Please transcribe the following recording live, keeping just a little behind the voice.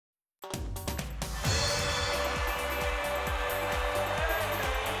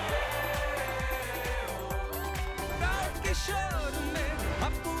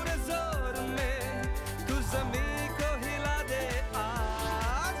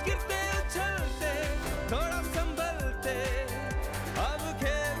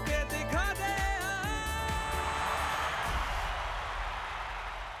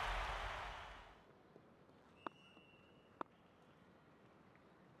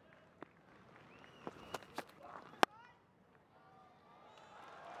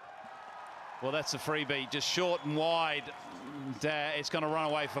Well, that's a freebie, just short and wide. And, it's going to run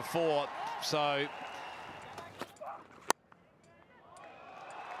away for 4. So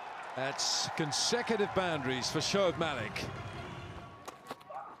that's consecutive boundaries for Shoaib Malik.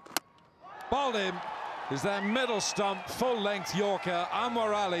 Bowled him is that middle stump, full-length Yorker.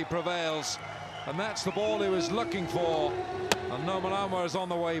 Anwar Ali prevails, and that's the ball he was looking for. And Noman Anwar is on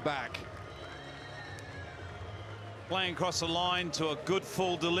the way back. Playing across the line to a good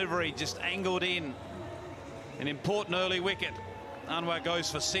full delivery, just angled in. An important early wicket. Anwar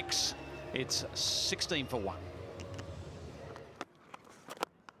goes for 6. It's 16 for 1.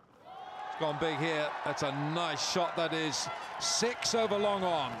 It's gone big here. That's a nice shot, that is. 6 over long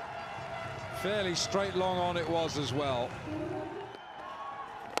on. Fairly straight long on it was as well.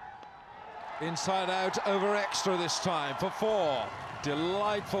 Inside out over extra this time for 4.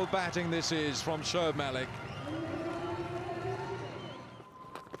 Delightful batting this is from Shoaib Malik.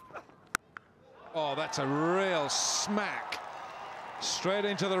 Oh, that's a real smack. Straight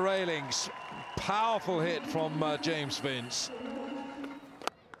into the railings. Powerful hit from James Vince.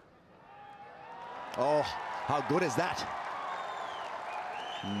 Oh, how good is that?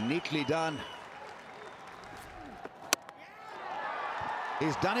 Neatly done.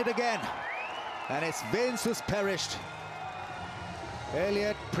 He's done it again. And it's Vince who's perished.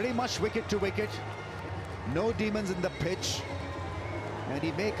 Elliott pretty much wicket to wicket. No demons in the pitch. And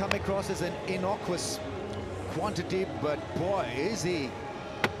he may come across as an innocuous quantity, but boy, is he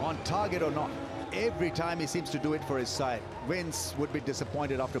on target or not. Every time he seems to do it for his side. Vince would be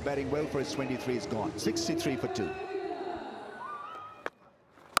disappointed after batting well for his 23. He's gone. 63 for 2.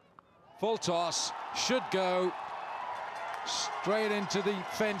 Full toss, should go straight into the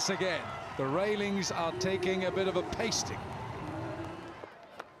fence again. The railings are taking a bit of a pasting.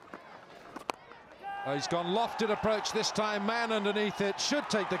 Oh, he's gone lofted approach this time, man underneath it, should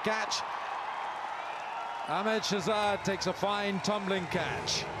take the catch. Ahmed Shahzad takes a fine tumbling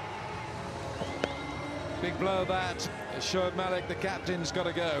catch. Big blow that. Shoaib Malik, the captain's got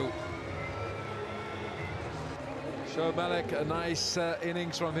to go. Shoaib Malik, a nice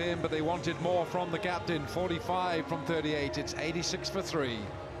innings from him, but they wanted more from the captain. 45 from 38, it's 86 for 3.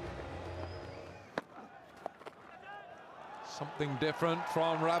 Something different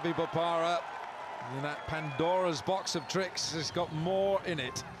from Ravi Bopara. And that Pandora's box of tricks has got more in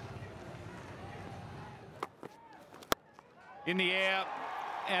it. in the air,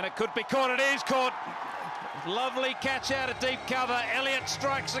 and it could be caught. It is caught. Lovely catch out of deep cover. Elliott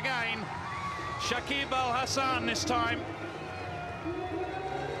strikes again. Shakib Al Hassan this time.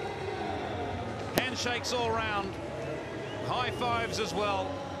 Handshakes all round. High fives as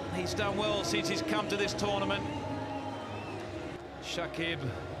well. He's done well since he's come to this tournament. Shakib,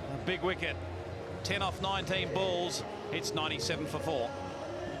 a big wicket. 10 off 19 balls. It's 97 for 4.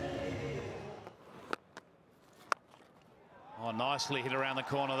 Oh, nicely hit around the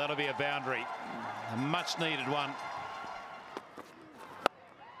corner. That'll be a boundary. A much needed one.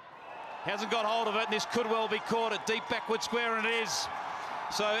 Hasn't got hold of it, and this could well be caught at deep backward square, and it is.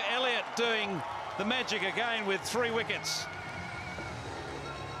 So Elliott doing the magic again with 3 wickets.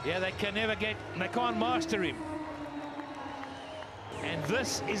 Yeah, they can never get, they can't master him. And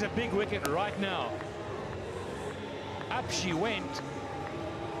this is a big wicket right now. Up she went.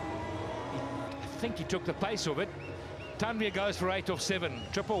 I think he took the pace of it. Tanvir goes for 8 off 7.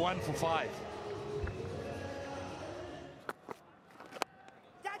 111 for 5.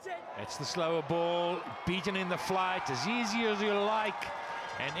 That's the slower ball, beaten in the flight, as easy as you like.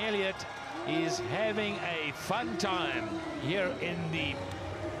 And Elliott is having a fun time here in the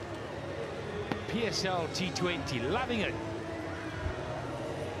PSL T20, loving it.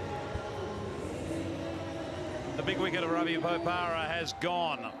 The big wicket of Ravi Bopara has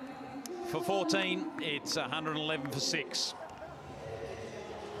gone. For 14, it's 111 for 6.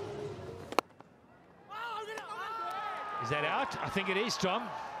 Is that out? I think it is, Tom.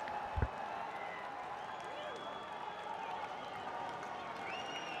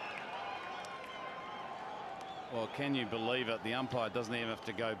 Well, can you believe it? The umpire doesn't even have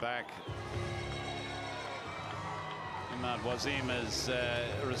to go back. Imad Wasim has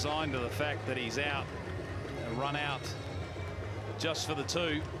resigned to the fact that he's out, run out just for the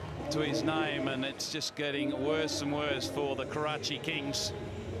 2 to his name, and it's just getting worse and worse for the Karachi Kings.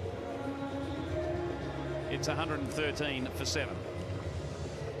 It's 113 for 7.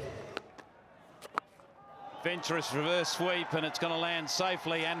 Venturous reverse sweep, and it's going to land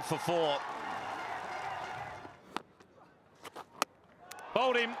safely and for 4.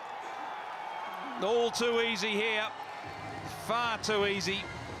 Bowled him. All too easy here. Far too easy.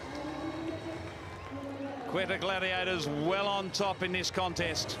 Quetta Gladiators well on top in this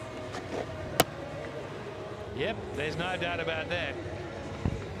contest. Yep, there's no doubt about that.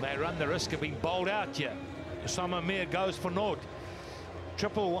 They run the risk of being bowled out here. Osama Mir goes for naught.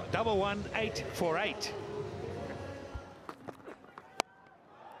 Double one, 8 for 8.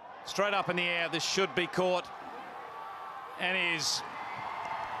 Straight up in the air, this should be caught. And is.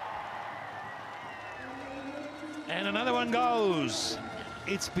 And another one goes.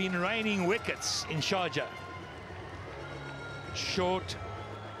 It's been raining wickets in Sharjah. Short.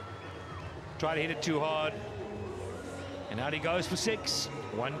 Try to hit it too hard. And out he goes for 6.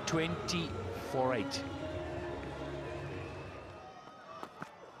 120 for 8.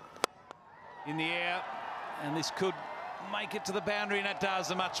 In the air, and this could make it to the boundary, and it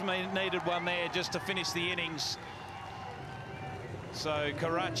does. A much needed one there just to finish the innings. So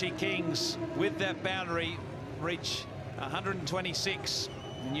Karachi Kings with that boundary reach 126,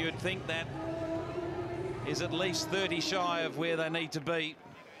 and you'd think that is at least 30 shy of where they need to be.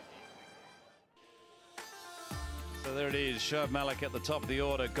 So there it is. Shoaib Malik at the top of the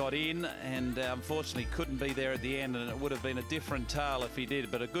order got in, and unfortunately couldn't be there at the end, and it would have been a different tale if he did.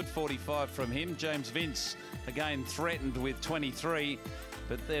 But a good 45 from him. James Vince again threatened with 23,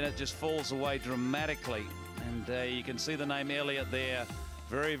 but then it just falls away dramatically. And you can see the name Elliott there,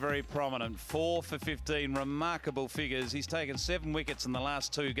 very, very prominent. 4 for 15, remarkable figures. He's taken 7 wickets in the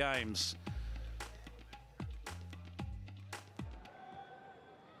last 2 games.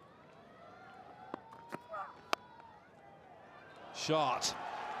 Shot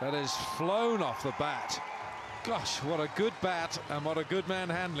that has flown off the bat. Gosh, what a good bat and what a good man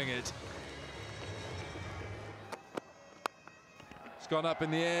handling it. It's gone up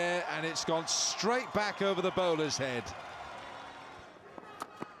in the air and it's gone straight back over the bowler's head.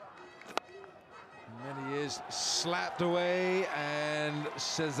 And then he is slapped away, and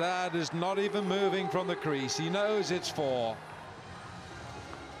Shehzad is not even moving from the crease. He knows it's 4.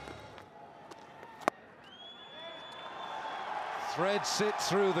 Threads it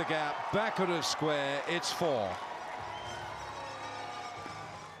through the gap, backward of square, it's 4.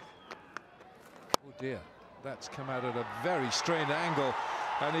 Oh dear, that's come out at a very strained angle,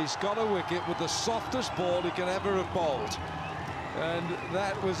 and he's got a wicket with the softest ball he can ever have bowled, and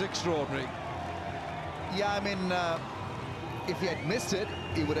that was extraordinary. Yeah, I mean, if he had missed it,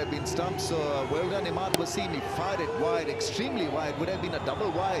 he would have been stumped. So well done, Imad Wasim. He fired it wide, extremely wide, would have been a double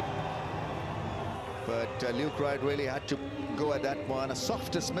wide. But Luke Wright really had to go at that one. A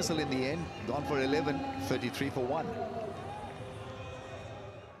soft dismissal in the end. Gone for 11, 33 for 1.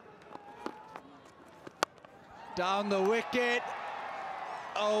 Down the wicket,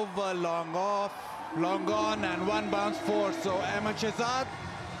 over, long off, long on, and 1 bounce 4. So Ahmed Shehzad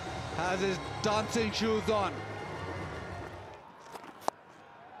has his dancing shoes on.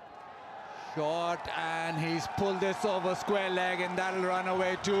 Short, and he's pulled this over square leg, and that'll run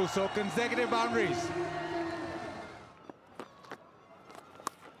away too. So consecutive boundaries.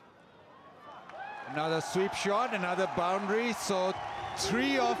 Another sweep shot, another boundary. So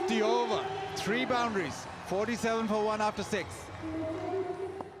 3 off the over, 3 boundaries. 47 for 1 after 6.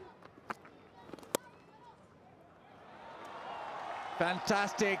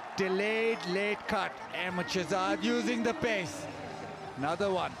 Fantastic delayed late cut. Ahmed Shehzad using the pace.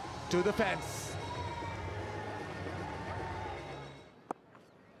 Another one to the fence.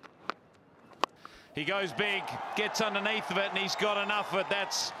 He goes big, gets underneath of it, and he's got enough of it.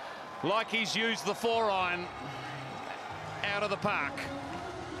 That's like he's used the 4-iron out of the park.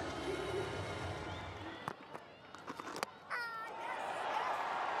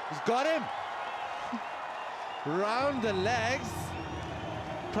 He's got him. Round the legs.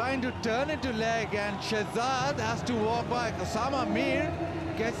 Trying to turn it to leg, and Shehzad has to walk back. Osama Mir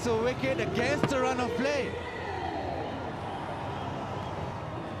gets the wicket against the run of play.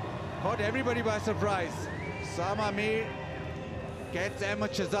 Caught everybody by surprise. Osama Mir gets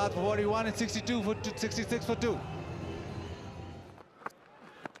Ahmed Shehzad for 41 and 62 for 66 for 2.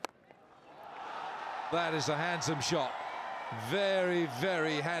 That is a handsome shot. Very,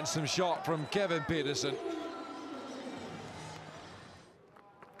 very handsome shot from Kevin Peterson.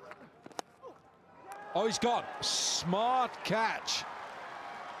 Oh, he's gone. Smart catch.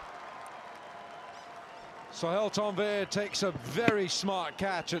 Sohail Tanvir takes a very smart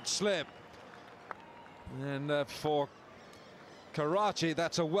catch at slip. And for Karachi,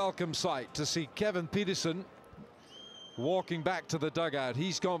 that's a welcome sight to see Kevin Peterson walking back to the dugout.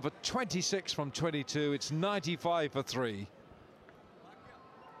 He's gone for 26 from 22. It's 95 for 3.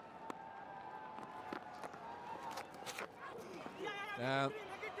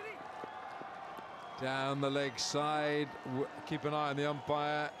 Down the leg side, keep an eye on the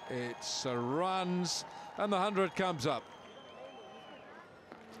umpire. It's runs, and the 100 comes up.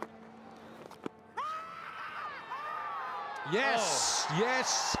 Yes,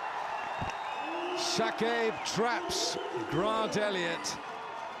 yes. Shakib traps Grant Elliott.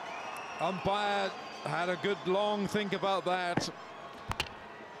 Umpire had a good long think about that.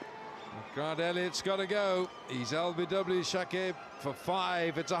 Grant Elliott's got to go. He's LBW Shakib for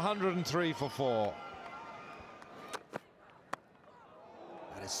 5. It's 103 for 4.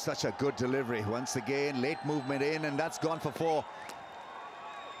 That is such a good delivery. Once again, late movement in, and that's gone for 4.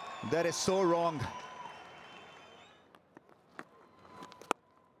 That is so wrong.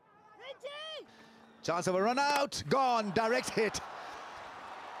 Chance of a run out. Gone. Direct hit.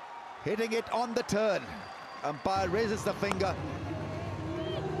 Hitting it on the turn. Umpire raises the finger.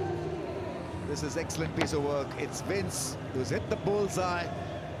 This is excellent piece of work. It's Vince who's hit the bullseye.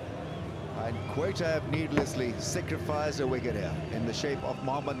 And Quetta have needlessly sacrificed a wicket here in the shape of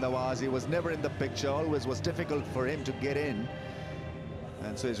Mohammad Nawaz. He was never in the picture. Always was difficult for him to get in.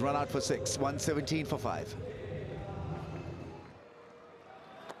 And so he's run out for 6. 117 for 5.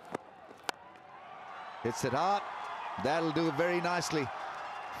 Hits it hard. That'll do very nicely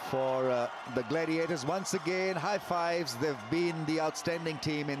for the Gladiators. Once again, high fives. They've been the outstanding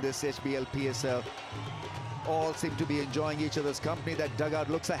team in this HBL PSL. All seem to be enjoying each other's company. That dugout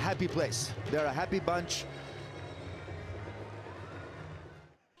looks a happy place. They're a happy bunch.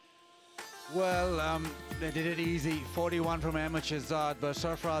 Well, they did it easy. 41 from Ahmed Shehzad, but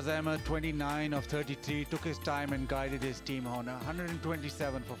Sarfraz Ahmed, 29 of 33, took his time and guided his team on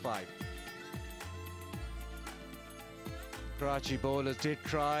 127 for 5. Karachi bowlers did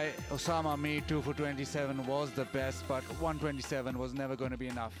try. Osama Mir 2 for 27 was the best, but 127 was never going to be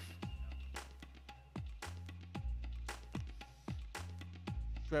enough.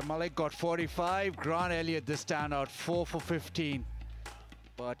 Shoaib Malik got 45. Grant Elliott, the standout, 4 for 15.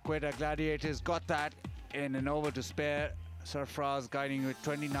 But Quetta Gladiators got that in an over to spare. Sarfraz guiding with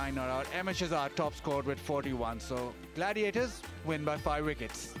 29 not out. Ahmed Shehzad top scored with 41. So Gladiators win by 5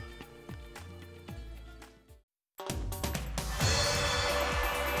 wickets.